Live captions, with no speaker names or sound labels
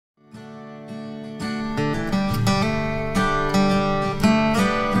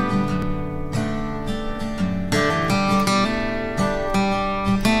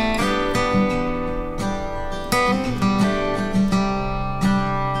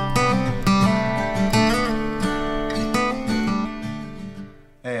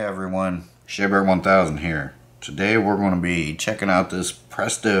Shaber 1000 here. Today we're going to be checking out this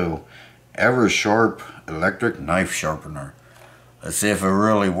Presto Eversharp electric knife sharpener. Let's see if it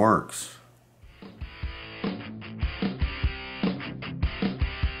really works.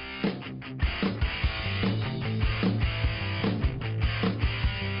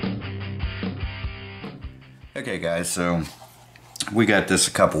 Okay guys, so we got this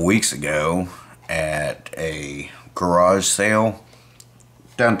a couple weeks ago at a garage sale.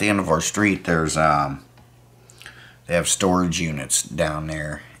 Down at the end of our street there's they have storage units down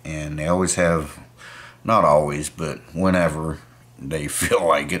there, and they always have, not always, but whenever they feel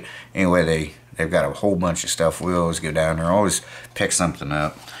like it. Anyway, they've got a whole bunch of stuff. We always go down there, always pick something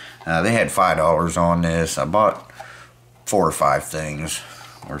up. They had $5 on this. I bought 4 or 5 things,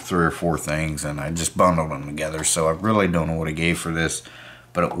 or 3 or 4 things, and I just bundled them together. So I really don't know what I gave for this,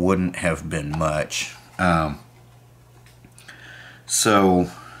 but it wouldn't have been much.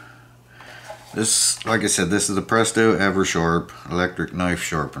 So this, like I said, this is the Presto Eversharp electric knife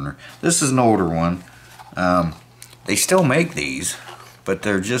sharpener. This is an older one. They still make these, but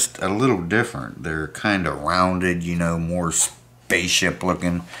they're just a little different. They're kind of rounded, you know, more spaceship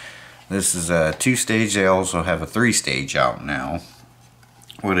looking. This is a 2-stage. They also have a 3-stage out now.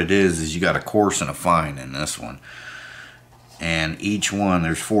 What it is you got a coarse and a fine in this one. And each one,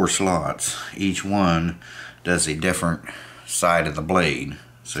 there's 4 slots. Each one does a different side of the blade.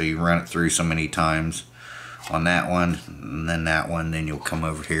 So you run it through so many times on that one, and then that one, then you'll come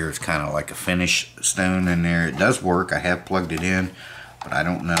over here. It's kind of like a finish stone in there. It does work. I have plugged it in, but I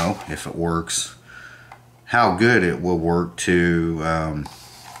don't know if it works, how good it will work to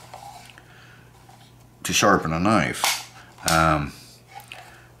sharpen a knife.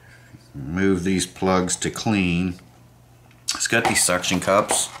 Move these plugs to clean. It's got these suction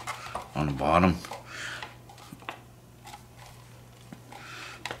cups on the bottom.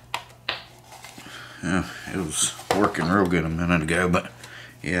 Yeah, it was working real good a minute ago, but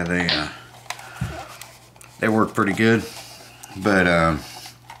yeah, they work pretty good. But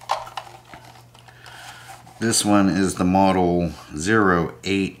this one is the model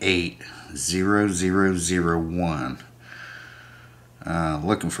 0880001.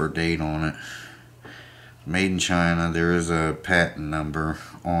 Looking for a date on it. Made in China. There is a patent number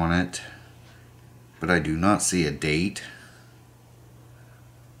on it, but I do not see a date.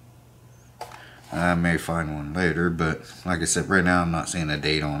 I may find one later, but like I said, right now I'm not seeing a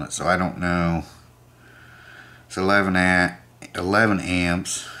date on it, so I don't know. It's 11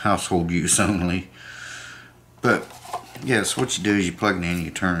 amps, household use only. But yes, what you do is you plug it in,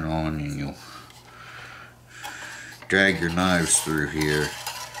 you turn it on, and you'll drag your knives through here.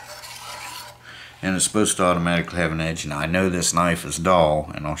 And it's supposed to automatically have an edge. Now I know this knife is dull,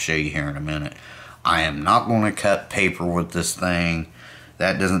 and I'll show you here in a minute. I am not going to cut paper with this thing.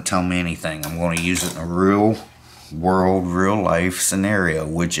 That doesn't tell me anything. I'm going to use it in a real world, real life scenario,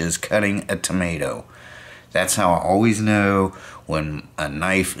 which is cutting a tomato. That's how I always know when a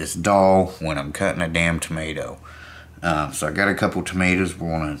knife is dull, when I'm cutting a damn tomato. So I got a couple tomatoes.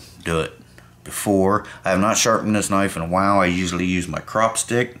 We're going to do it before. I have not sharpened this knife in a while. I usually use my crop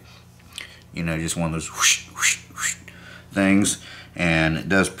stick. You know, just one of those whoosh, whoosh, whoosh things. And it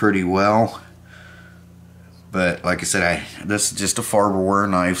does pretty well. But like I said, this is just a farberware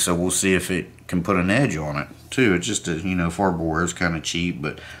knife, so we'll see if it can put an edge on it too. It's just a, you know, farberware is kind of cheap,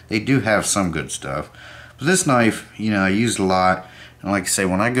 but they do have some good stuff. But this knife, you know, I use a lot, and like I say,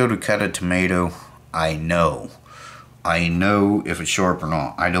 when I go to cut a tomato, I know if it's sharp or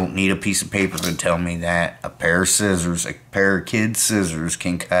not. I don't need a piece of paper to tell me that. A pair of scissors, a pair of kids' scissors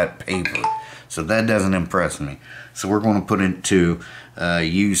can cut paper. So that doesn't impress me. So we're going to put it to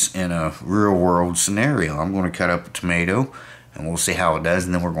use in a real world scenario. I'm going to cut up a tomato, and we'll see how it does,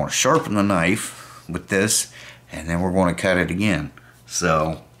 and then we're going to sharpen the knife with this, and then we're going to cut it again.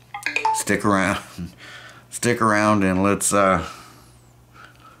 So stick around, and let's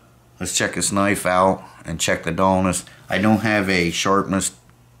check this knife out and check the dullness. I don't have a sharpness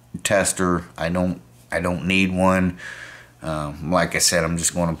tester. I don't need one. Like I said, I'm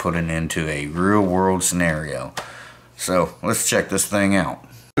just going to put it into a real world scenario. So let's check this thing out.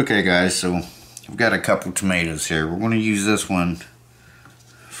 Okay guys, so I've got a couple tomatoes here. We're going to use this one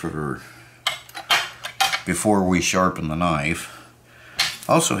for before we sharpen the knife.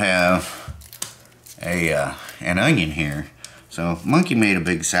 I also have an onion here. So Monkey made a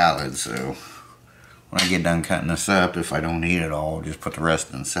big salad, so when I get done cutting this up, if I don't eat it all, I'll just put the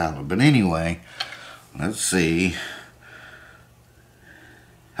rest in the salad. But anyway, let's see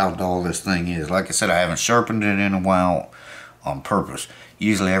how dull this thing is. Like I said, I haven't sharpened it in a while on purpose.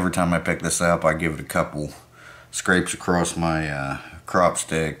 Usually every time I pick this up, I give it a couple scrapes across my crop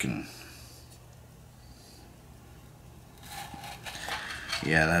stick and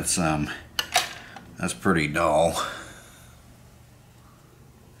Yeah, that's pretty dull.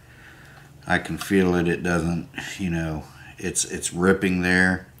 I can feel it. It doesn't, you know, it's ripping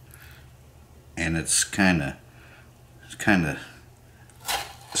there, and it's kind of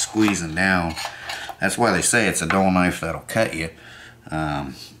squeezing down. That's why they say it's a dull knife that'll cut you.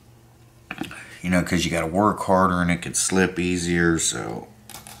 You know, because you got to work harder and it could slip easier. So,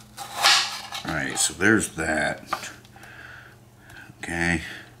 all right, so there's that. Okay.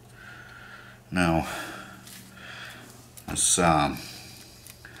 Now, let's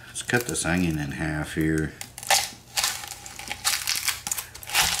cut this onion in half here.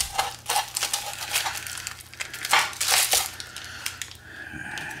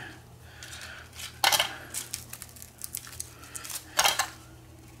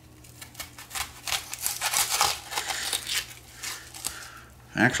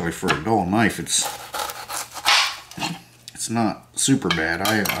 Actually, for a dull knife, it's not super bad.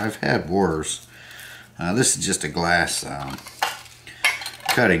 I've had worse. This is just a glass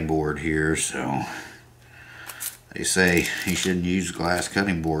cutting board here, so they say you shouldn't use glass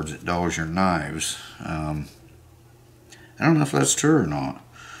cutting boards. It dulls your knives. I don't know if that's true or not.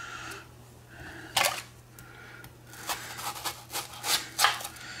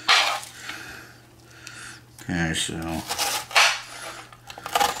 Okay, so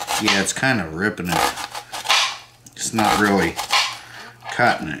yeah, it's kind of ripping it. It's not really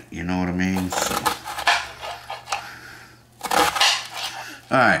cutting it, you know what I mean? So.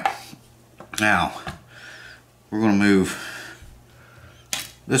 Alright, now we're going to move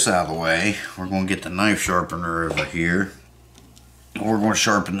this out of the way. We're going to get the knife sharpener over here. We're going to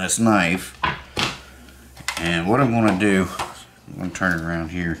sharpen this knife. And what I'm going to do, I'm going to turn it around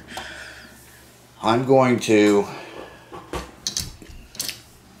here. I'm going to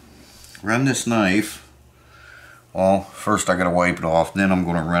run this knife. Well, first I gotta wipe it off, then I'm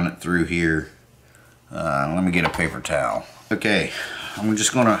gonna run it through here. Let me get a paper towel. Okay, I'm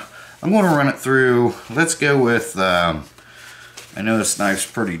gonna run it through. Let's go with, I know this knife's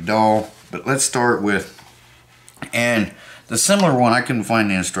pretty dull, but let's start with, and the similar one, I couldn't find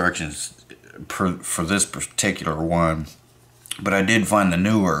the instructions for this particular one, but I did find the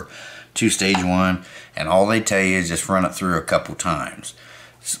newer 2-stage one, and all they tell you is just run it through a couple times.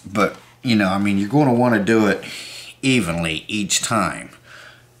 But, you know, I mean, you're going to want to do it evenly each time,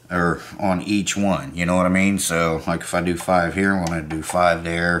 or on each one, you know what I mean? So like if I do 5 here, I'm going to do 5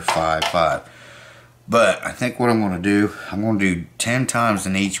 there, 5, 5. But I think what I'm going to do, I'm going to do 10 times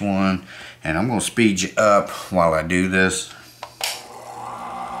in each one, and I'm going to speed you up while I do this.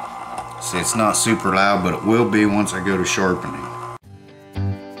 See, it's not super loud, but it will be once I go to sharpening.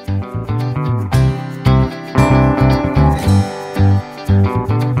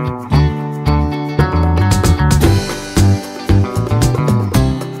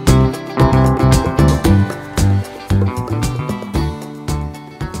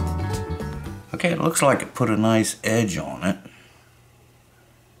 Okay, it looks like it put a nice edge on it.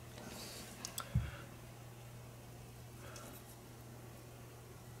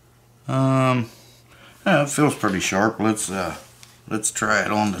 Yeah, it feels pretty sharp. Let's try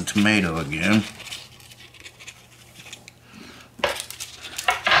it on the tomato again.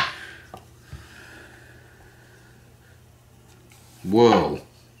 Whoa.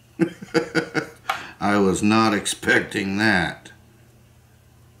 I was not expecting that.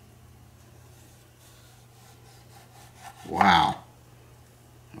 Wow.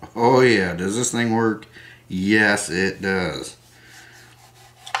 Oh yeah, does this thing work? Yes, it does.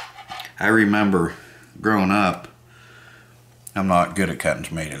 I remember growing up, I'm not good at cutting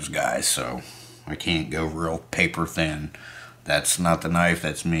tomatoes, guys, so I can't go real paper thin. That's not the knife,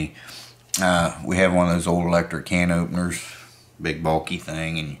 that's me. We had one of those old electric can openers, big bulky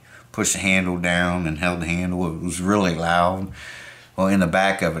thing, and you push the handle down and held the handle. It was really loud. Well, in the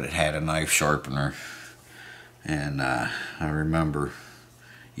back of it, it had a knife sharpener. And I remember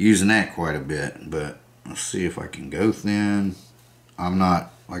using that quite a bit, but let's see if I can go thin. I'm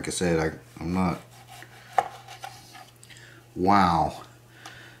not, like I said, I'm not. Wow,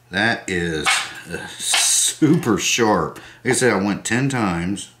 that is super sharp. Like I said, I went 10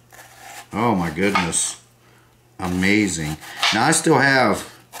 times. Oh my goodness, amazing. Now I still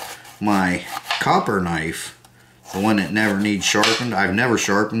have my copper knife, the one that never needs sharpened. I've never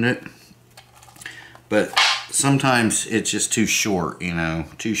sharpened it, but sometimes it's just too short, you know,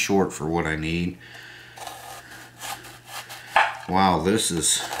 too short for what I need. Wow, this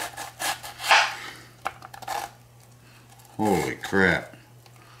is, holy crap.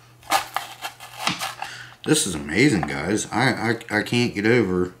 This is amazing, guys. I can't get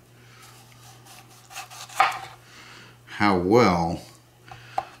over how well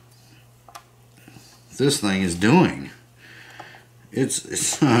this thing is doing.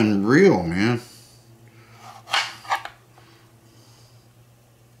 It's unreal, man.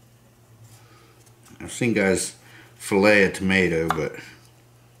 I've seen guys fillet a tomato, but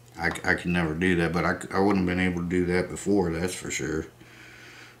I can never do that. But I wouldn't have been able to do that before, that's for sure.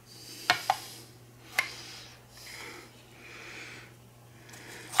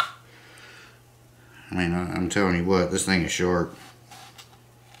 I mean, I'm telling you what, this thing is sharp.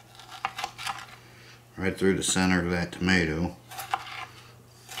 Right through the center of that tomato.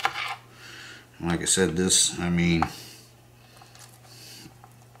 And like I said, this, I mean,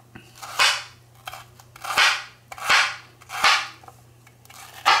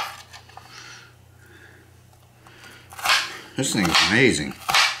 this thing's amazing.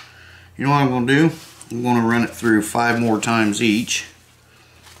 You know what I'm going to do? I'm going to run it through 5 more times each.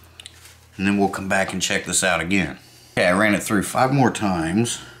 And then we'll come back and check this out again. Okay, I ran it through 5 more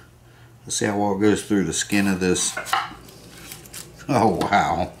times. Let's see how well it goes through the skin of this. Oh,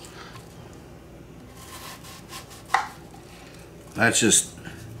 wow. That's just...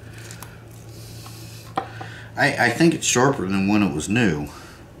 I think it's sharper than when it was new.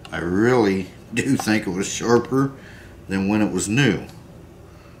 I really do think it was sharper than when it was new.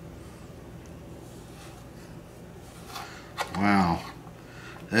 Wow.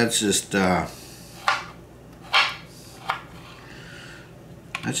 That's just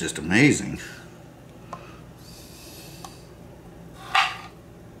amazing.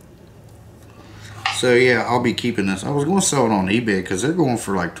 So yeah, I'll be keeping this. I was going to sell it on eBay because they're going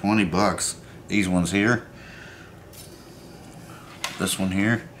for like 20 bucks. These ones here. This one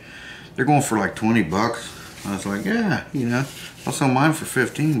here. They're going for like 20 bucks. I was like, yeah, you know, I'll sell mine for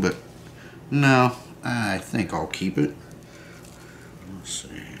 15, but no, I think I'll keep it. Let's see.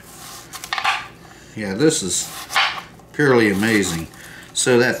 Yeah, this is purely amazing.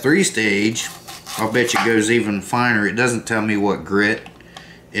 So that 3-stage, I'll bet you goes even finer. It doesn't tell me what grit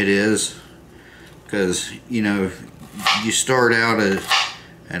it is, because you know you start out at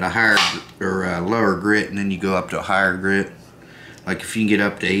a higher or a lower grit, and then you go up to a higher grit. Like if you can get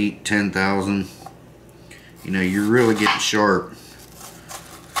up to 8,000, 10,000, you know, you're really getting sharp.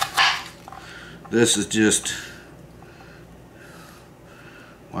 This is just,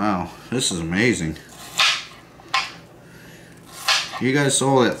 wow, this is amazing. You guys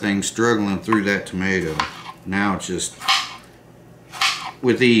saw that thing struggling through that tomato. Now it's just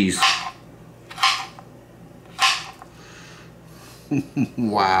with ease.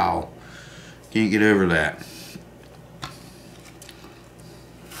 Wow. Can't get over that.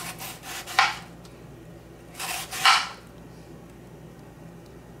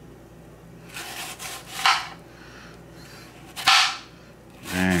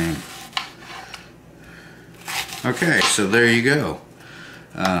 Dang. Okay, so there you go.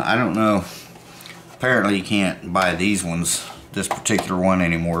 I don't know. Apparently you can't buy these ones, this particular one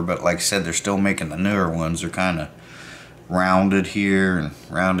anymore, but like I said, they're still making the newer ones. They're kind of rounded here and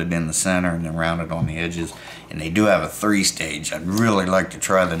rounded in the center and then rounded on the edges. And they do have a 3-stage. I'd really like to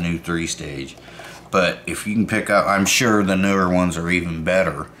try the new 3-stage. But if you can pick up, I'm sure the newer ones are even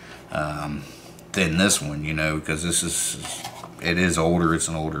better than this one, you know, because this is, it is older. It's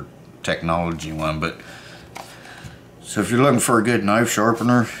an older technology one, but so if you're looking for a good knife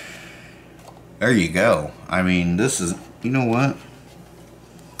sharpener, there you go. I mean, this is, you know what?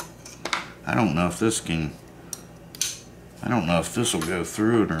 I don't know if this can, I don't know if this will go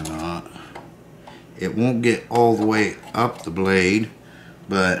through it or not. It won't get all the way up the blade,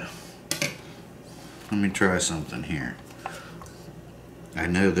 but let me try something here. I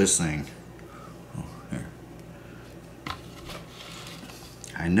know this thing. Oh, here.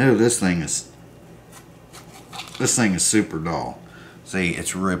 I know this thing is super dull. See,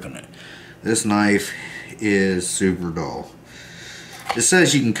 it's ripping it. This knife is super dull. It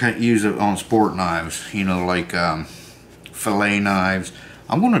says you can use it on sport knives, you know, like fillet knives.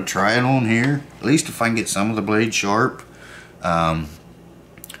 I'm going to try it on here, at least if I can get some of the blade sharp. That'd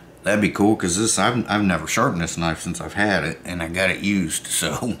be cool, because this I've never sharpened this knife since I've had it, and I got it used.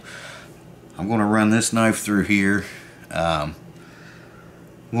 So I'm going to run this knife through here.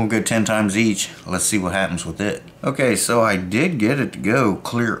 We'll go 10 times each. Let's see what happens with it. Okay, so I did get it to go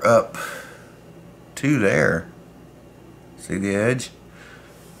clear up to there. See the edge?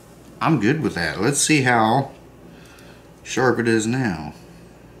 I'm good with that. Let's see how sharp it is now.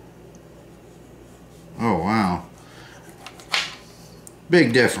 Oh, wow.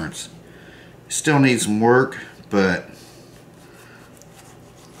 Big difference. Still needs some work, but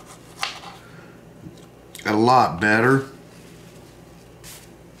a lot better.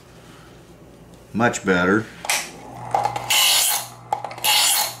 Much better.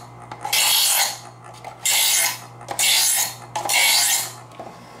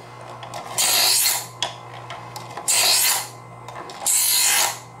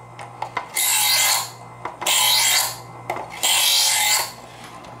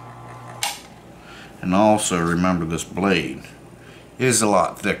 And also remember, this blade is a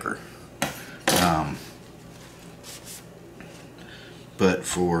lot thicker. But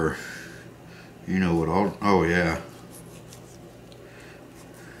for, you know what, oh yeah.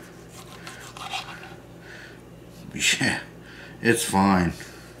 Yeah, it's fine.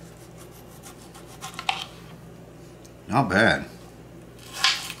 Not bad.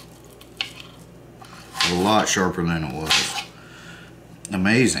 A lot sharper than it was.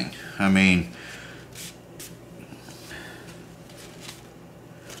 Amazing. I mean,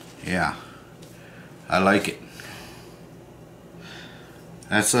 yeah, I like it.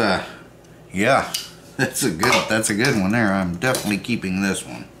 That's yeah, that's a good one there. I'm definitely keeping this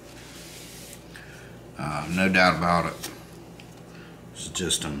one. No doubt about it. It's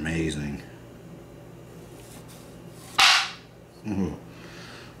just amazing. Ooh.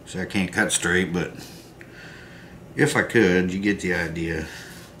 So I can't cut straight, but if I could, you get the idea.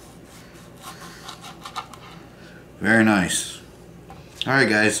 Very nice. Alright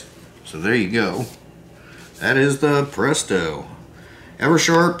guys, so there you go. That is the Presto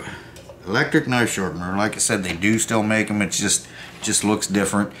Eversharp electric knife sharpener. Like I said, they do still make them. It just looks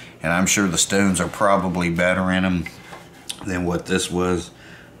different, and I'm sure the stones are probably better in them than what this was.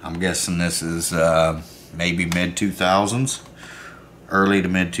 I'm guessing this is maybe mid 2000s, early to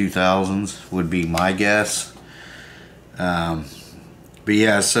mid 2000s would be my guess. But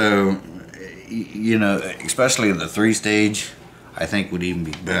yeah, so you know, especially the 3-stage, I think would even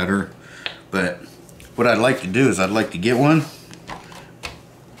be better. But what I'd like to do is I'd like to get one.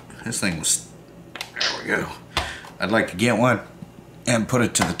 This thing was, there we go. I'd like to get one and put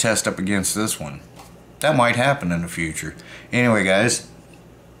it to the test up against this one. That might happen in the future. Anyway guys,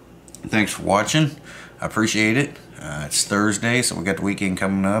 thanks for watching. I appreciate it. It's Thursday, so we got the weekend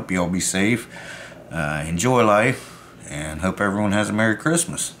coming up. Y'all be safe. Enjoy life, and hope everyone has a Merry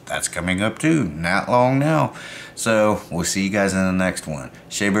Christmas. That's coming up too, not long now. So we'll see you guys in the next one.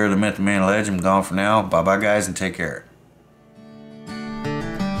 Shea Bear, the Myth, the Man, Legend, I'm gone for now. Bye bye guys, and take care.